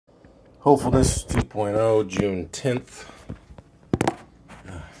Hopefulness 2.0, June 10th.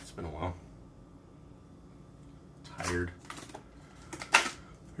 It's been a while. Tired.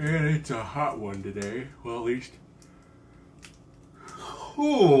 And it's a hot one today. Well, at least.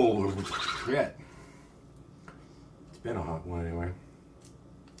 Oh, shit. It's been a hot one anyway.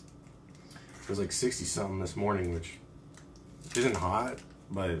 It was like 60 something this morning, which isn't hot,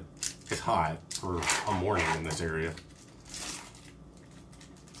 but it's hot for a morning in this area.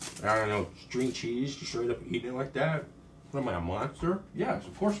 I don't know, string cheese, you straight up eating it like that? What am I, a monster? Yes,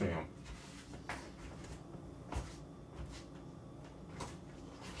 of course I am.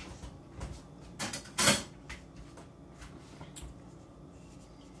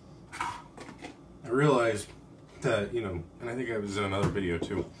 I realized that, you know, and I think I was in another video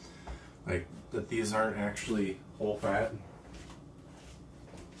too, like, that these aren't actually whole fat.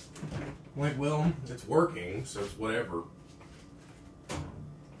 I'm like, well, it's working, so it's whatever.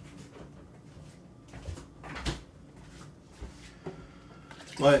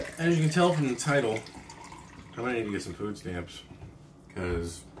 But as you can tell from the title, I'm gonna need to get some food stamps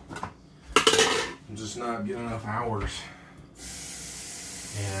because I'm just not getting enough hours,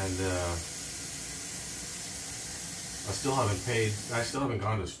 and I still haven't paid. I still haven't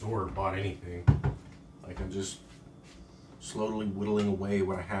gone to the store or bought anything. Like, I'm just slowly whittling away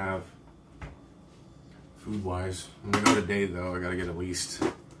what I have food-wise. I'm gonna go today though. I gotta get at least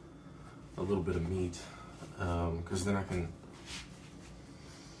a little bit of meat because then I can.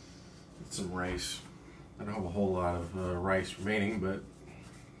 Some rice. I don't have a whole lot of rice remaining, but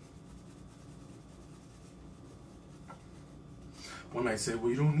one might say, well,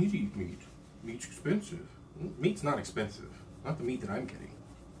 you don't need to eat meat. Meat's expensive. Meat's not expensive. Not the meat that I'm getting.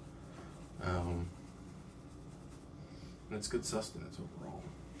 And it's good sustenance overall.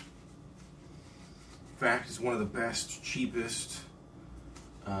 In fact, it's one of the best, cheapest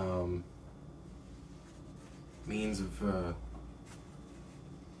means of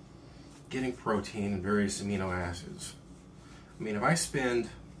getting protein and various amino acids. I mean, if I spend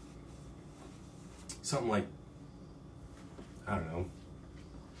something like, I don't know,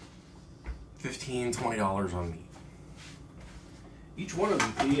 $15, $20 on meat, each one of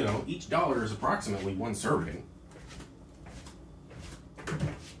them, you know, each dollar is approximately one serving.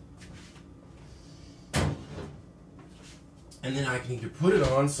 And then I can either put it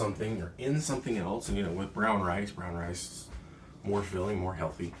on something or in something else, and you know, with brown rice is more filling, more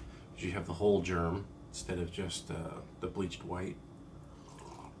healthy. You have the whole germ instead of just the bleached white.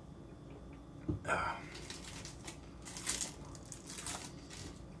 And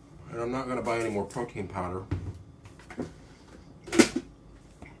I'm not going to buy any more protein powder. Because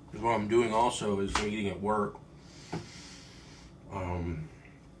what I'm doing also is I'm eating at work.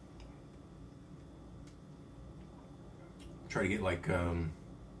 Try to get like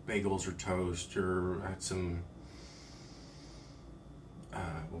bagels or toast, or I had some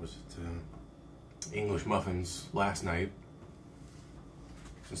what was it, English muffins last night,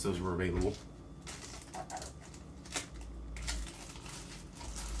 since those were available.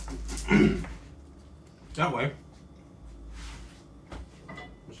 That way,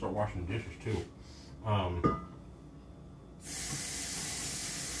 I'll start washing the dishes too.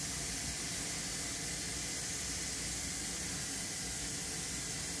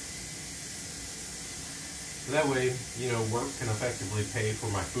 That way, you know, work can effectively pay for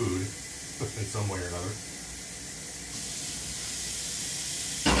my food in some way or another.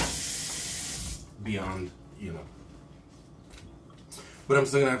 Beyond, you know. But I'm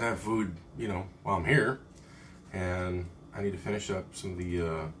still gonna have to have food, you know, while I'm here. And I need to finish up some of the,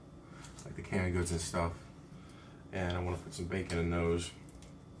 like the canned goods and stuff. And I want to put some bacon in those.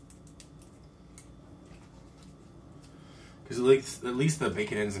 Because at least the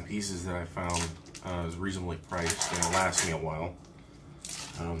bacon ends and pieces that I found is reasonably priced and it'll last me a while.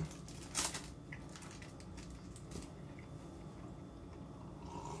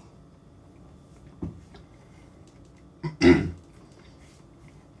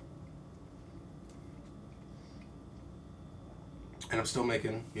 And I'm still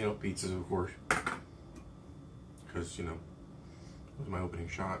making, you know, pizzas, of course. Because, you know, that was my opening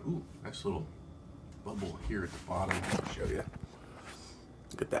shot. Ooh, nice little bubble here at the bottom. I'll show you.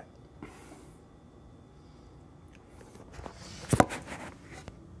 Look at that.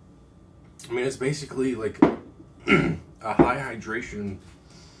 I mean, it's basically like a high hydration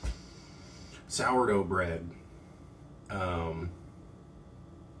sourdough bread.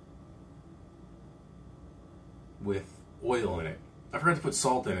 With oil in it. I forgot to put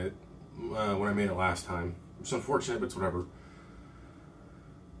salt in it when I made it last time. It's unfortunate, but it's whatever.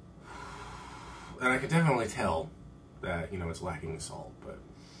 And I can definitely tell that, you know, it's lacking the salt, but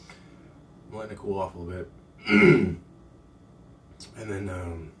I'm letting it cool off a little bit. And then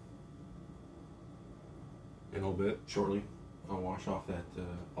in a little bit, shortly, I'll wash off that.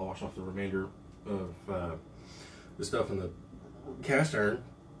 I'll wash off the remainder of the stuff in the cast iron.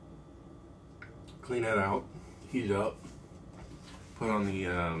 Clean that out, heat it up, put on the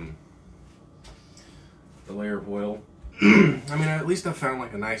layer of oil. I mean, at least I found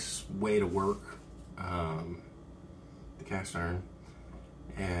like a nice way to work the cast iron,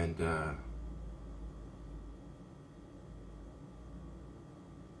 and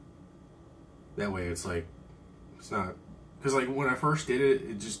that way it's like, it's not, because like when I first did it,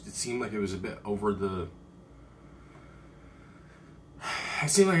 it seemed like it was a bit over the, it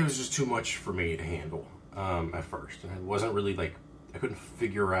seemed like it was just too much for me to handle at first, and it wasn't really like, I couldn't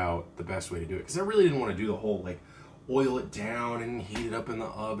figure out the best way to do it, because I really didn't want to do the whole like oil it down and heat it up in the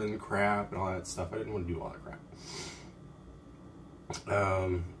oven crap and all that stuff. I didn't want to do all that crap.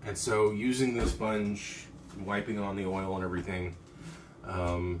 And so using the sponge, wiping on the oil and everything,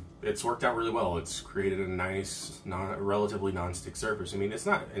 it's worked out really well. It's created a nice, relatively non-stick surface. I mean, it's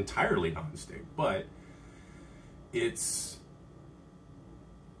not entirely non-stick, but it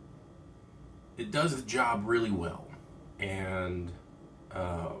does the job really well. And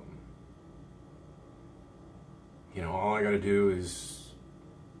you know, all I gotta do is,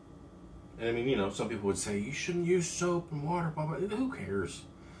 and I mean, you know, some people would say you shouldn't use soap and water, blah, blah. Who cares?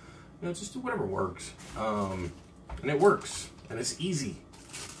 You know, just do whatever works. And it works, and it's easy.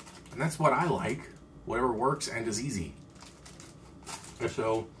 And that's what I like. Whatever works and is easy. And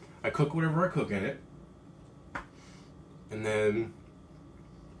so I cook whatever I cook in it, and then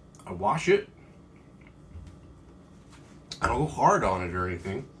I wash it. I don't go hard on it or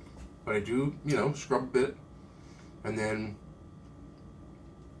anything, but I do, you know, scrub a bit, and then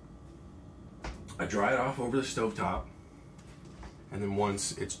I dry it off over the stovetop, and then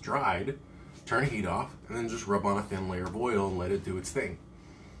once it's dried, turn the heat off, and then just rub on a thin layer of oil and let it do its thing.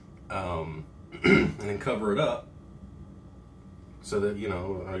 And then cover it up so that, you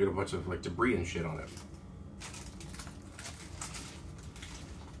know, I get a bunch of like debris and shit on it.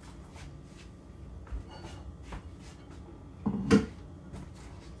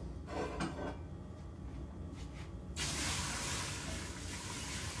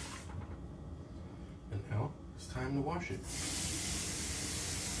 And now it's time to wash it.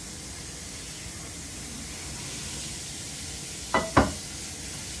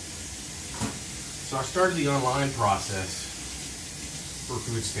 So I started the online process for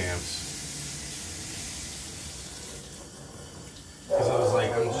food stamps because I was like,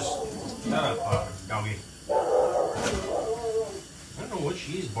 I'm just, shut up, doggy. I don't know what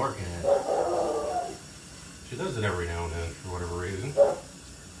she's barking at. She does it every now and then for whatever reason. I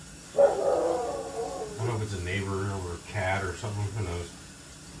don't know if it's a neighbor or a cat or something, who knows.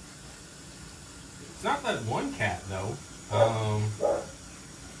 It's not that one cat though.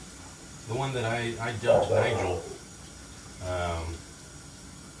 The one that I dubbed Nigel,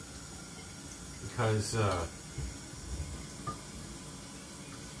 because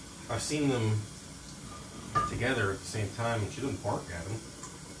I've seen them together at the same time, and she doesn't bark at him.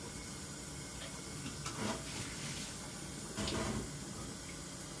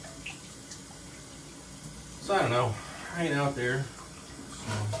 So I don't know. I ain't out there,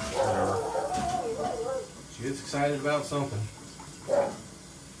 so whatever. She gets excited about something.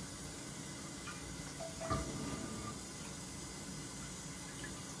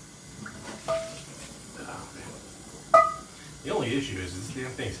 The only issue is this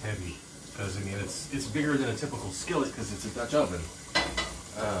damn thing's heavy, because I mean it's bigger than a typical skillet because it's a Dutch oven.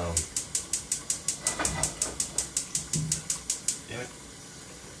 Damn it.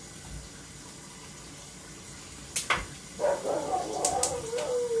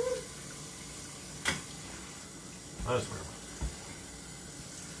 I swear.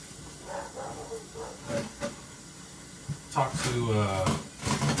 Talked to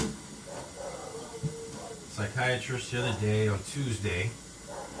psychiatrist the other day on Tuesday.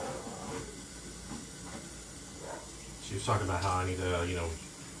 She was talking about how I need to, you know,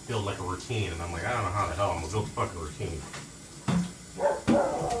 build like a routine, and I'm like, I don't know how the hell I'm gonna build a fucking routine.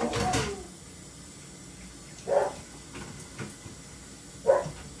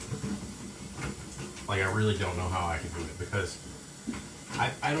 Like, I really don't know how I can do it, because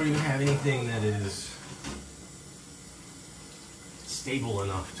I don't even have anything that is stable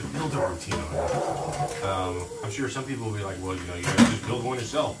enough to build a routine on. I'm sure some people will be like, well, you know, you gotta just build one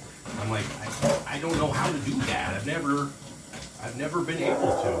yourself. I'm like, I don't know how to do that. I've never been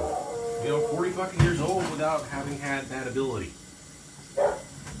able to. You know, 40 fucking years old without having had that ability.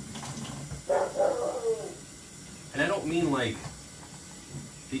 And I don't mean like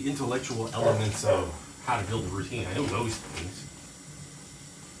the intellectual elements of how to build a routine. I know those things.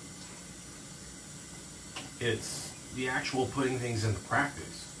 It's the actual putting things into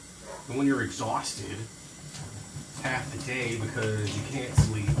practice. And when you're exhausted half the day because you can't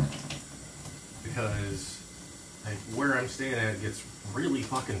sleep, because like where I'm staying at gets really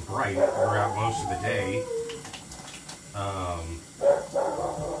fucking bright throughout most of the day.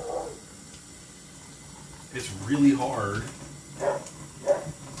 It's really hard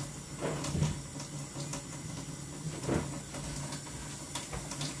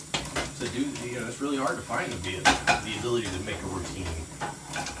to do, you know, it's really hard to find the ability to make a routine.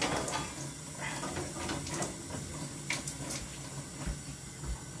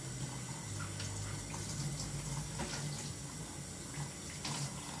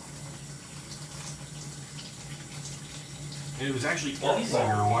 And it was actually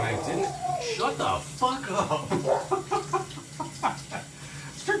easier when I didn't. Shut the fuck up!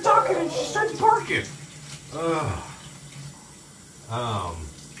 Start talking and she starts barking. Ugh.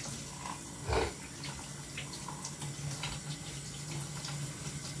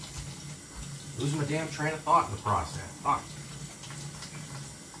 Losing my damn train of thought in the process. Fuck.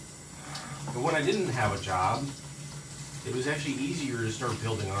 But when I didn't have a job, it was actually easier to start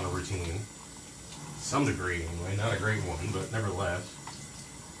building on a routine. Some degree anyway, not a great one, but nevertheless.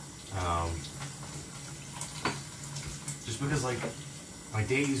 Just because like my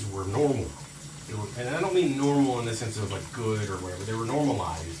days were normal. And I don't mean normal in the sense of like good or whatever. They were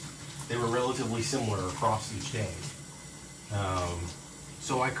normalized. They were relatively similar across each day.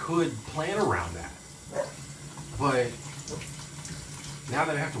 So I could plan around that. But now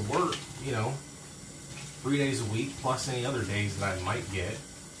that I have to work, you know, 3 days a week plus any other days that I might get,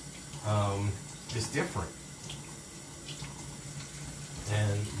 is different.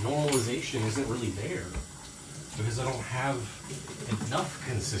 And normalization isn't really there because I don't have enough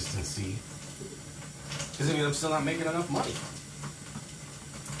consistency. Because I mean, I'm still not making enough money.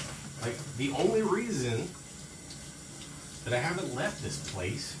 Like, the only reason that I haven't left this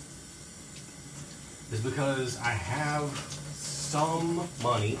place is because I have some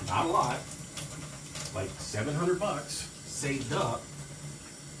money, not a lot, like $700 saved up.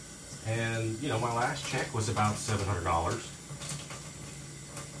 And, you know, my last check was about $700.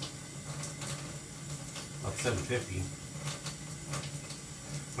 About $750.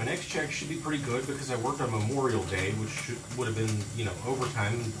 My next check should be pretty good because I worked on Memorial Day, which would have been, you know,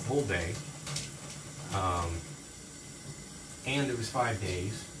 overtime the whole day. And it was 5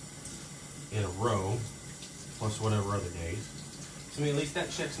 days in a row, plus whatever other days. So, I mean, at least that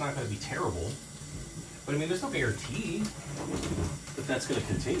check's not going to be terrible. But, I mean, there's no guarantee that that's going to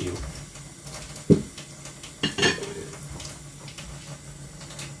continue.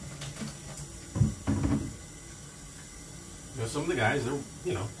 You know, some of the guys, they're,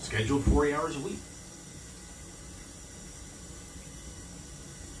 you know, scheduled 40 hours a week.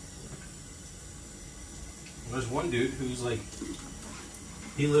 There's one dude who's like,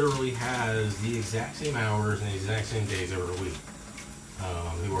 he literally has the exact same hours and the exact same days over the week.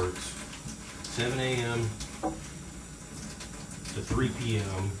 He works 7 a.m. to 3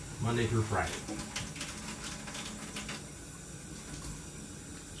 p.m. Monday through Friday.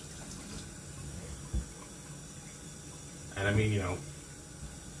 And I mean, you know,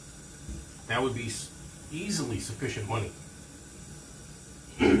 that would be easily sufficient money.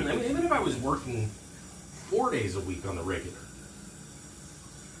 I mean, even if I was working 4 days a week on the regular,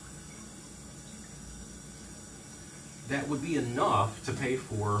 that would be enough to pay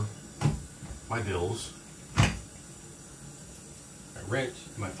for my bills, my rent,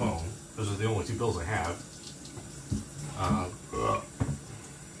 my phone. Those are the only two bills I have.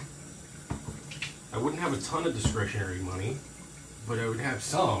 I wouldn't have a ton of discretionary money, but I would have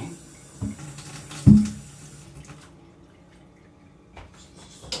some.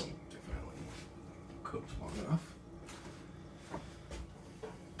 Definitely cooked long enough.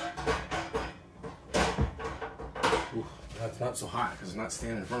 Ooh, that's not so hot because it's not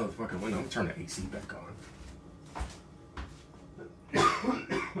standing in front of the fucking window. I'm gonna turn the AC back on.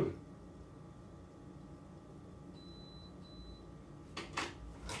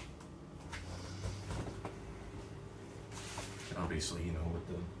 Obviously, you know, with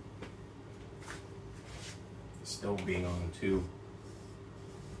the stove being on too,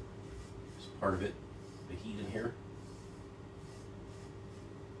 it's part of it, the heat in here.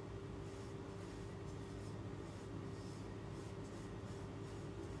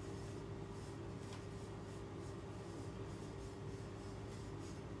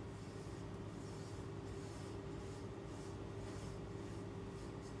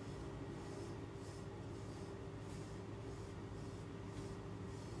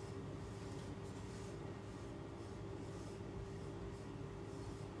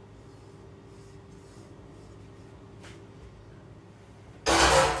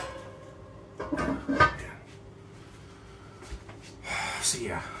 So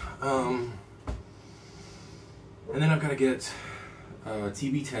yeah, and then I've got to get a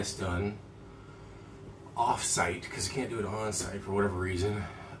TB test done off-site because I can't do it on-site for whatever reason.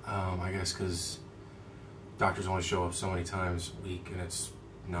 I guess because doctors only show up so many times a week, and it's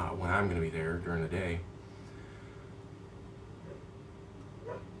not when I'm going to be there during the day.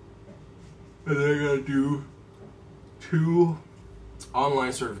 And then I got to do 2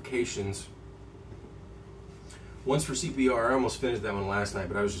 online certifications. One's for CPR. I almost finished that one last night,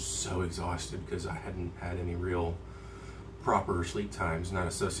 but I was just so exhausted because I hadn't had any real proper sleep times, not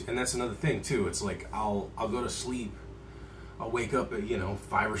associated. And that's another thing too. It's like I'll go to sleep, I'll wake up at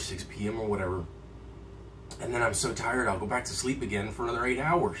 5 or 6 p.m. or whatever, and then I'm so tired I'll go back to sleep again for another 8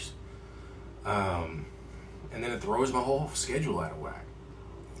 hours, and then it throws my whole schedule out of whack.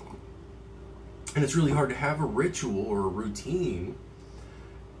 And it's really hard to have a ritual or a routine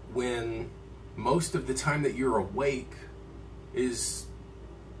when most of the time that you're awake is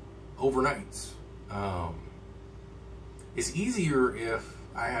overnights. It's easier if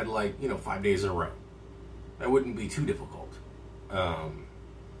I had 5 days in a row. That wouldn't be too difficult.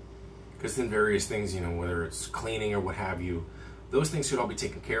 Because then various things, whether it's cleaning or what have you, those things should all be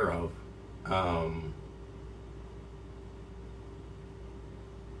taken care of.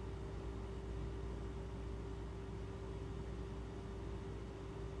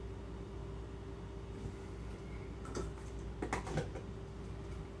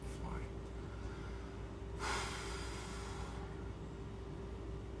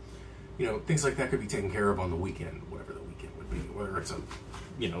 Things like that could be taken care of on the weekend, whatever the weekend would be, whether it's a,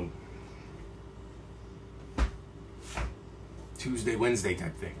 Tuesday, Wednesday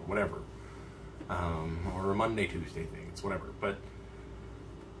type thing, or whatever, or a Monday, Tuesday thing, it's whatever, but,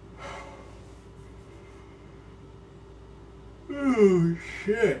 oh,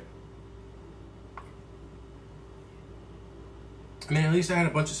 shit. I mean, at least I had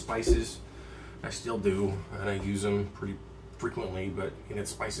a bunch of spices. I still do, and I use them pretty frequently, but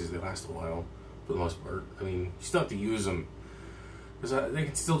it's spices, they last a while for the most part. I mean, you still have to use them because they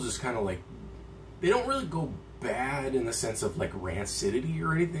can still just kind of they don't really go bad in the sense of rancidity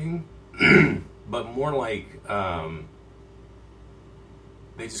or anything, but more they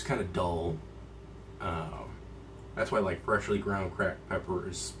just kind of dull. That's why freshly ground cracked pepper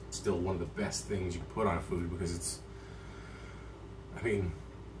is still one of the best things you can put on a food, because it's, I mean,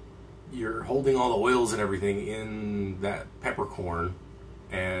 you're holding all the oils and everything in that peppercorn,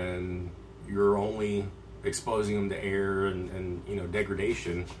 and you're only exposing them to air and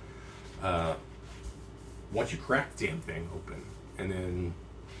degradation once you crack the damn thing open. And then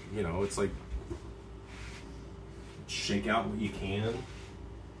it's shake out what you can.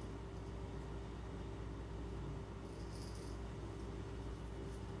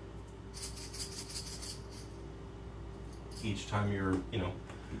 Each time you're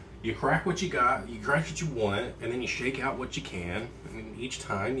you crack what you got, you crack what you want, and then you shake out what you can. I mean, each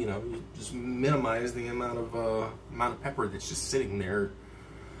time, you just minimize the amount of pepper that's just sitting there,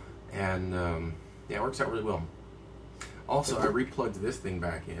 and yeah, it works out really well. Also, I replugged this thing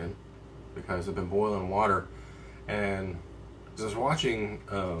back in because I've been boiling water, and I was watching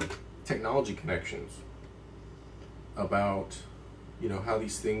Technology Connections about how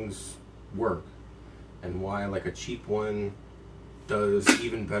these things work and why a cheap one does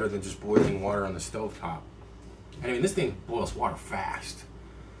even better than just boiling water on the stovetop. I mean, this thing boils water fast.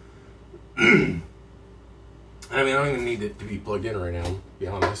 I mean, I don't even need it to be plugged in right now, to be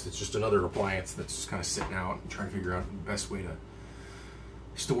honest. It's just another appliance that's just kind of sitting out and trying to figure out the best way to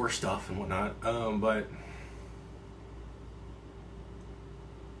store stuff and whatnot. But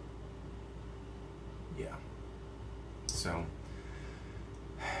yeah, so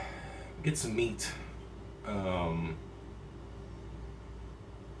get some meat.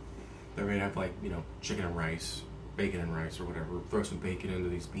 They're gonna have chicken and rice, bacon and rice, or whatever. Throw some bacon into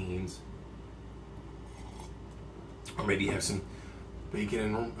these beans, or maybe have some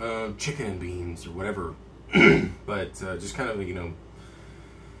bacon and chicken and beans, or whatever. But just kind of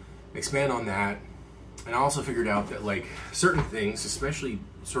expand on that. And I also figured out that certain things, especially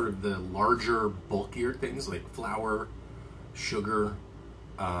sort of the larger, bulkier things like flour, sugar,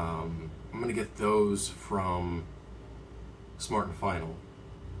 I'm gonna get those from Smart and Final.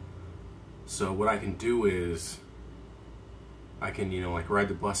 So what I can do is I can ride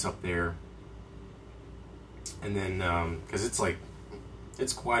the bus up there, and then because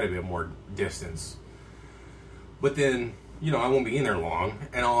it's quite a bit more distance, but then I won't be in there long,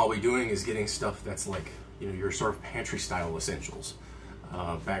 and all I'll be doing is getting stuff that's your sort of pantry style essentials,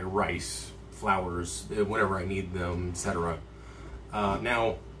 bag of rice, flours, whenever I need them, etc.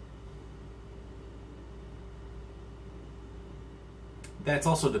 Now that's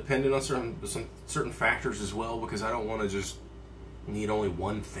also dependent on some certain factors as well, because I don't want to just need only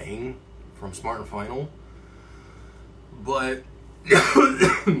one thing from Smart and Final. But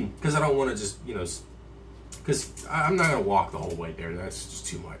because I don't want to just, you know, because I'm not going to walk the whole way there. That's just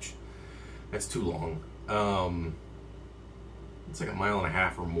too much. That's too long. It's like 1.5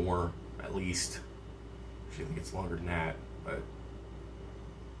 miles or more, at least. Actually, I think it's longer than that, but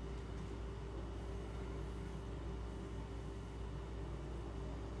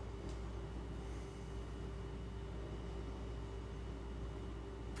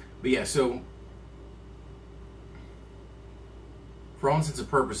yeah, so for all intents and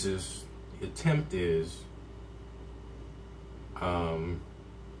purposes, the attempt is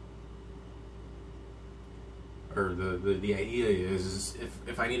or the idea is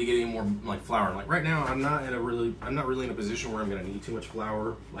if I need to get any more like flour, like right now I'm not really in a position where I'm gonna need too much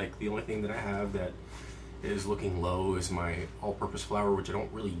flour. Like the only thing that I have that is looking low is my all-purpose flour, which I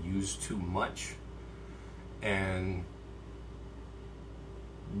don't really use too much. And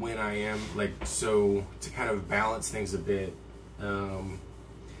when I am like, so to kind of balance things a bit,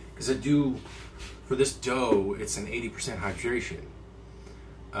 because I do, for this dough, it's an 80% hydration.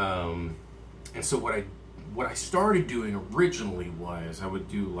 And so what I started doing originally was I would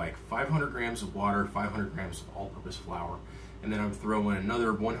do like 500 grams of water, 500 grams of all-purpose flour, and then I would throw in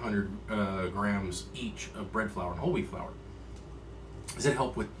another 100 grams each of bread flour and whole wheat flour. Does it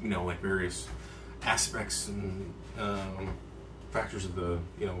help with, you know, like various aspects and factors of the,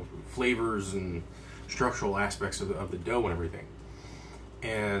 you know, flavors and structural aspects of the dough and everything.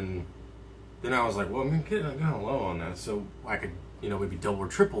 And then I was like, well, I'm getting kind of low on that, so I could, you know, maybe double or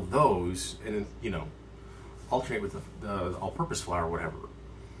triple those, and then, you know, alternate with the all-purpose flour or whatever.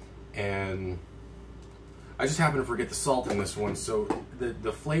 And I just happened to forget the salt in this one, so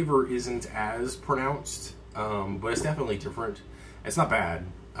the flavor isn't as pronounced, but it's definitely different. It's not bad,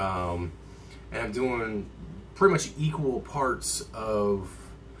 and I'm doing pretty much equal parts of,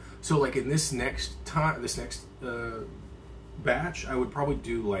 so like in this next batch, I would probably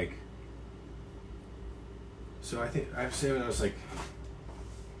do like, so I think I was like,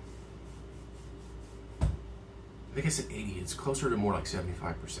 I think I said 80, it's closer to more like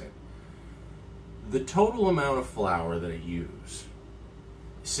 75%. The total amount of flour that I use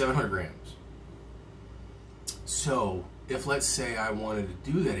is 700 grams. So if, let's say, I wanted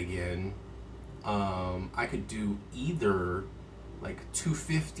to do that again, I could do either like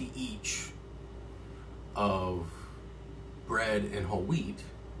 250 each of bread and whole wheat,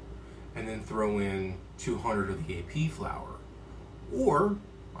 and then throw in 200 of the AP flour, or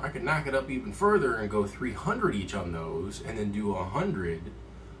I could knock it up even further and go 300 each on those, and then do 100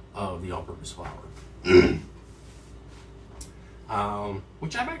 of the all-purpose flour.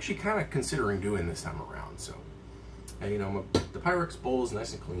 Which I'm actually kind of considering doing this time around. So, and you know, the Pyrex bowl is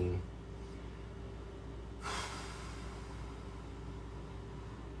nice and clean.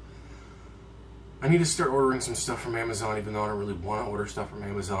 I need to start ordering some stuff from Amazon, even though I don't really want to order stuff from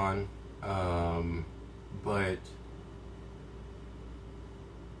Amazon. But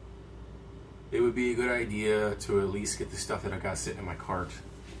it would be a good idea to at least get the stuff that I got sitting in my cart.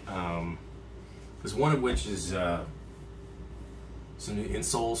 Because one of which is some new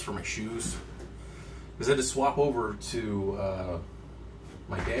insoles for my shoes. Because I had to swap over to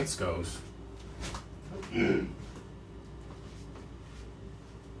my dance goes.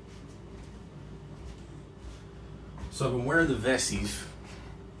 So I've been wearing the Vessis,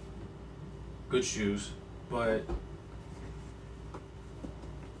 good shoes, but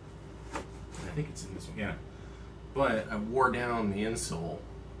I think it's in this one, yeah. But I wore down the insole,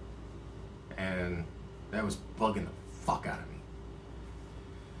 and that was bugging the fuck out of me.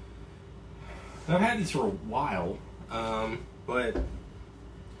 Now, I've had these for a while, but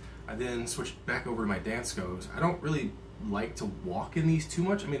I then switched back over to my dance goes. I don't really like to walk in these too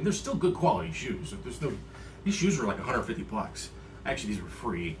much. I mean, they're still good quality shoes. There's no. These shoes were like 150 bucks. Actually, these were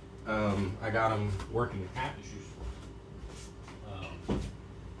free. I got them working at the shoe store.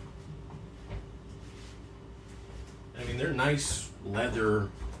 I mean, they're nice leather.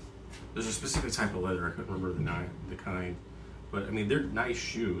 There's a specific type of leather. I couldn't remember the kind. But, I mean, they're nice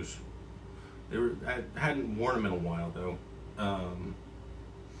shoes. I hadn't worn them in a while, though.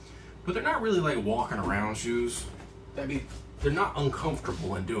 But they're not really like walking around shoes. I mean, they're not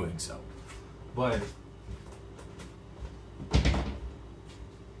uncomfortable in doing so. But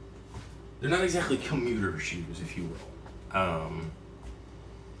they're not exactly commuter shoes, if you will.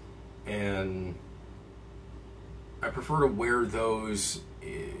 And I prefer to wear those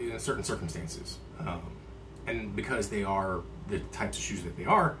in certain circumstances. And because they are the types of shoes that they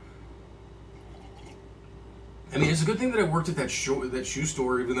are, I mean, it's a good thing that I worked at that shoe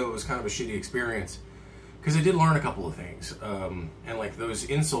store, even though it was kind of a shitty experience, because I did learn a couple of things. And like those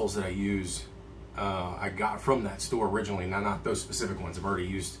insoles that I use, I got from that store originally. Now, not those specific ones. I've already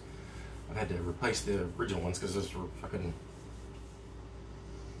used. I've had to replace the original ones because those were fucking.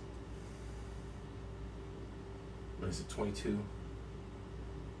 What is it? 22.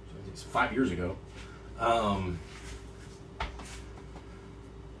 It's 5 years ago.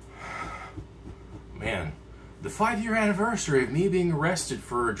 Man, the 5-year anniversary of me being arrested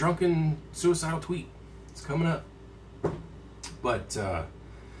for a drunken suicidal tweet. It's coming up. But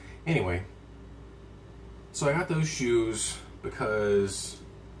anyway, so I got those shoes because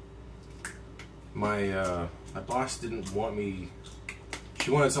my boss didn't want me. She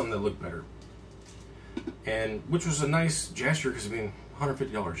wanted something that looked better, and which was a nice gesture because I mean,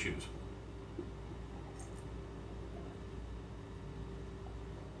 $150 shoes.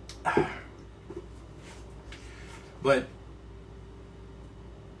 But,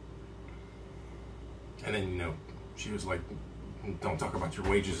 and then, you know, she was like, don't talk about your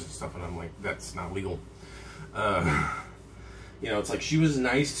wages and stuff, and I'm like, that's not legal. You know, it's like she was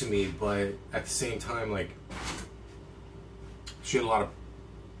nice to me, but at the same time, like, she had a lot of,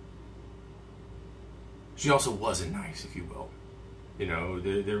 she also wasn't nice, if you will. You know,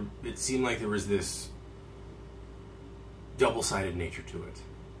 it seemed like there was this double-sided nature to it.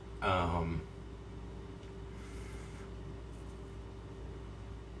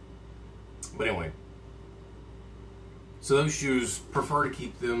 But anyway, so those shoes, prefer to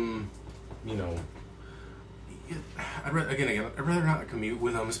keep them, you know, I'd rather not commute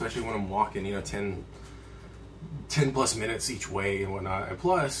with them, especially when I'm walking, you know, 10 plus minutes each way and whatnot. And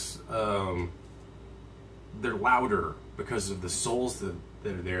plus, they're louder because of the soles that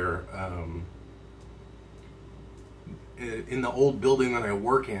are there. In the old building that I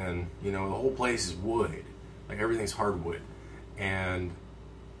work in, you know, the whole place is wood. Like, everything's hardwood. And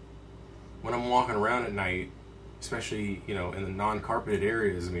when I'm walking around at night, especially, you know, in the non-carpeted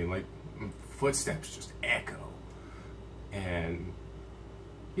areas, I mean, like, footsteps just echo. And,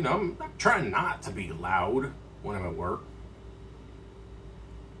 you know, I'm trying not to be loud when I'm at work.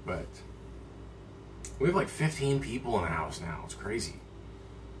 But we have like 15 people in the house now. It's crazy.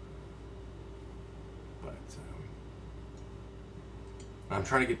 But I'm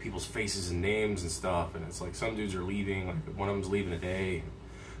trying to get people's faces and names and stuff, and it's like some dudes are leaving. Like, one of them's leaving today.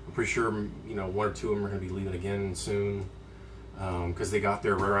 I'm pretty sure, you know, one or two of them are going to be leaving again soon, because they got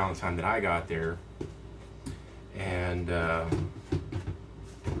there right around the time that I got there. And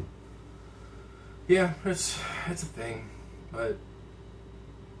yeah, it's a thing. But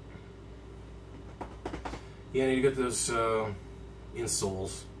yeah, I need to get those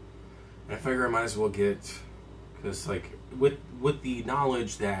insoles, and I figure I might as well get, because like with the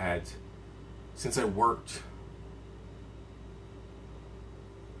knowledge that since I worked.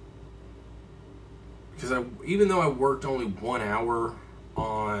 Because even though I worked only 1 hour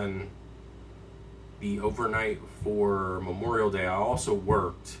on the overnight for Memorial Day, I also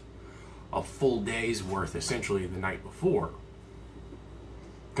worked a full day's worth essentially the night before.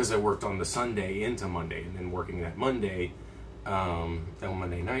 Because I worked on the Sunday into Monday, and then working that Monday, then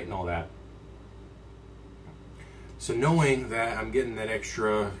Monday night and all that. So knowing that I'm getting that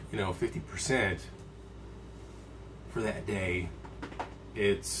extra, you know, 50% for that day,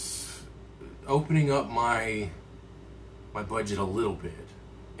 it's opening up my budget a little bit.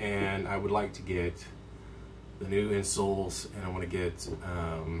 And I would like to get the new insoles, and I want to get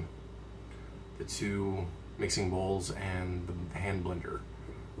the 2 mixing bowls and the hand blender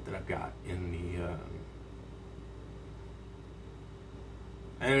that I've got in the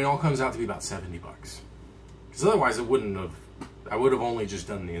and it all comes out to be about $70, because otherwise I would have only just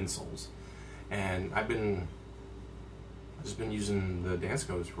done the insoles. And I've just been using the dance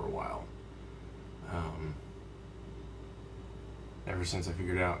codes for a while, ever since I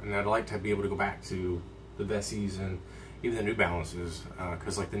figured it out. And I'd like to be able to go back to the Vessies and even the New Balances,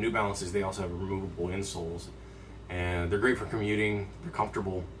 because like the New Balances, they also have removable insoles, and they're great for commuting. They're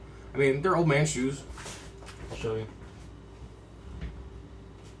comfortable. I mean, they're old man shoes. I'll show you.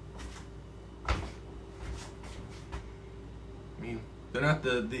 I mean, they're not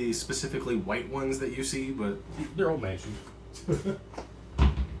the specifically white ones that you see, but they're old man shoes.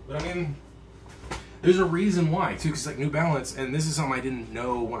 But I mean, there's a reason why too, because like New Balance, and this is something I didn't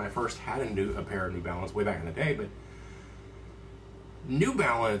know when I first had a pair of New Balance way back in the day, but New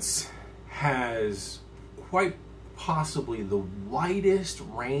Balance has quite possibly the widest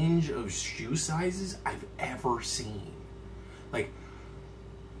range of shoe sizes I've ever seen. Like,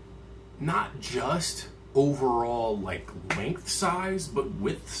 not just overall like length size, but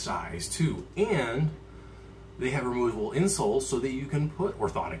width size too. And they have removable insoles so that you can put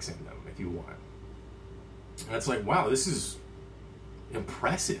orthotics in them if you want. And it's like, wow, this is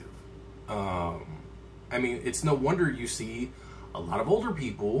impressive. I mean, it's no wonder you see a lot of older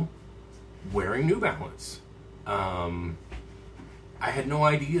people wearing New Balance. I had no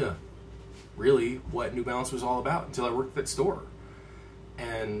idea really what New Balance was all about until I worked at that store.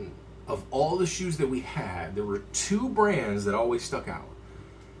 And of all the shoes that we had, there were two brands that always stuck out.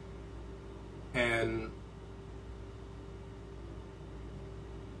 And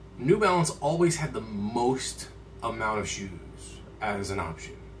New Balance always had the most amount of shoes as an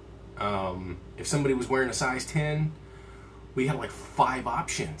option. If somebody was wearing a size 10, we had like 5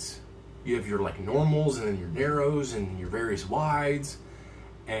 options. You have your like normals and then your narrows and your various wides.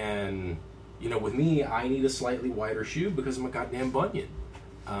 And you know, with me, I need a slightly wider shoe because I'm a goddamn bunion.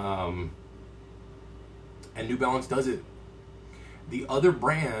 And New Balance does it. The other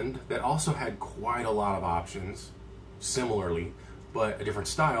brand that also had quite a lot of options, similarly, but a different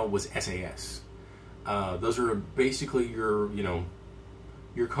style, was SAS. Those are basically your, you know,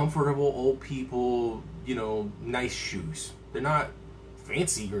 your comfortable old people, you know, nice shoes. They're not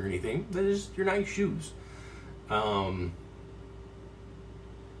fancy or anything. They're just your nice shoes.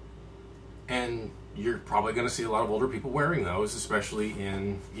 And you're probably going to see a lot of older people wearing those, especially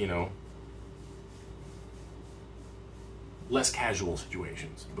in, you know, less casual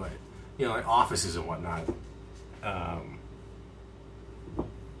situations. But, you know, like offices and whatnot.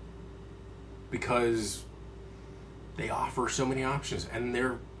 Because they offer so many options and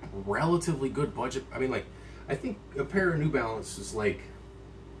they're relatively good budget. I mean, like, I think a pair of New Balance is like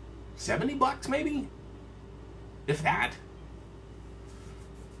 $70 maybe, if that.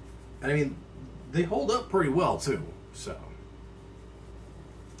 I mean, they hold up pretty well too. So,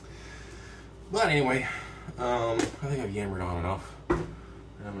 but anyway, I think I've yammered on enough. And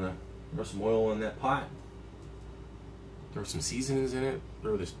I'm gonna throw some oil in that pot. Throw some seasonings in it.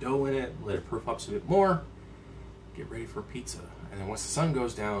 Throw this dough in it. Let it proof up a bit more. Get ready for pizza. And then once the sun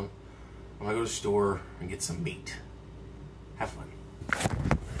goes down, I'm gonna go to the store and get some meat. Have fun.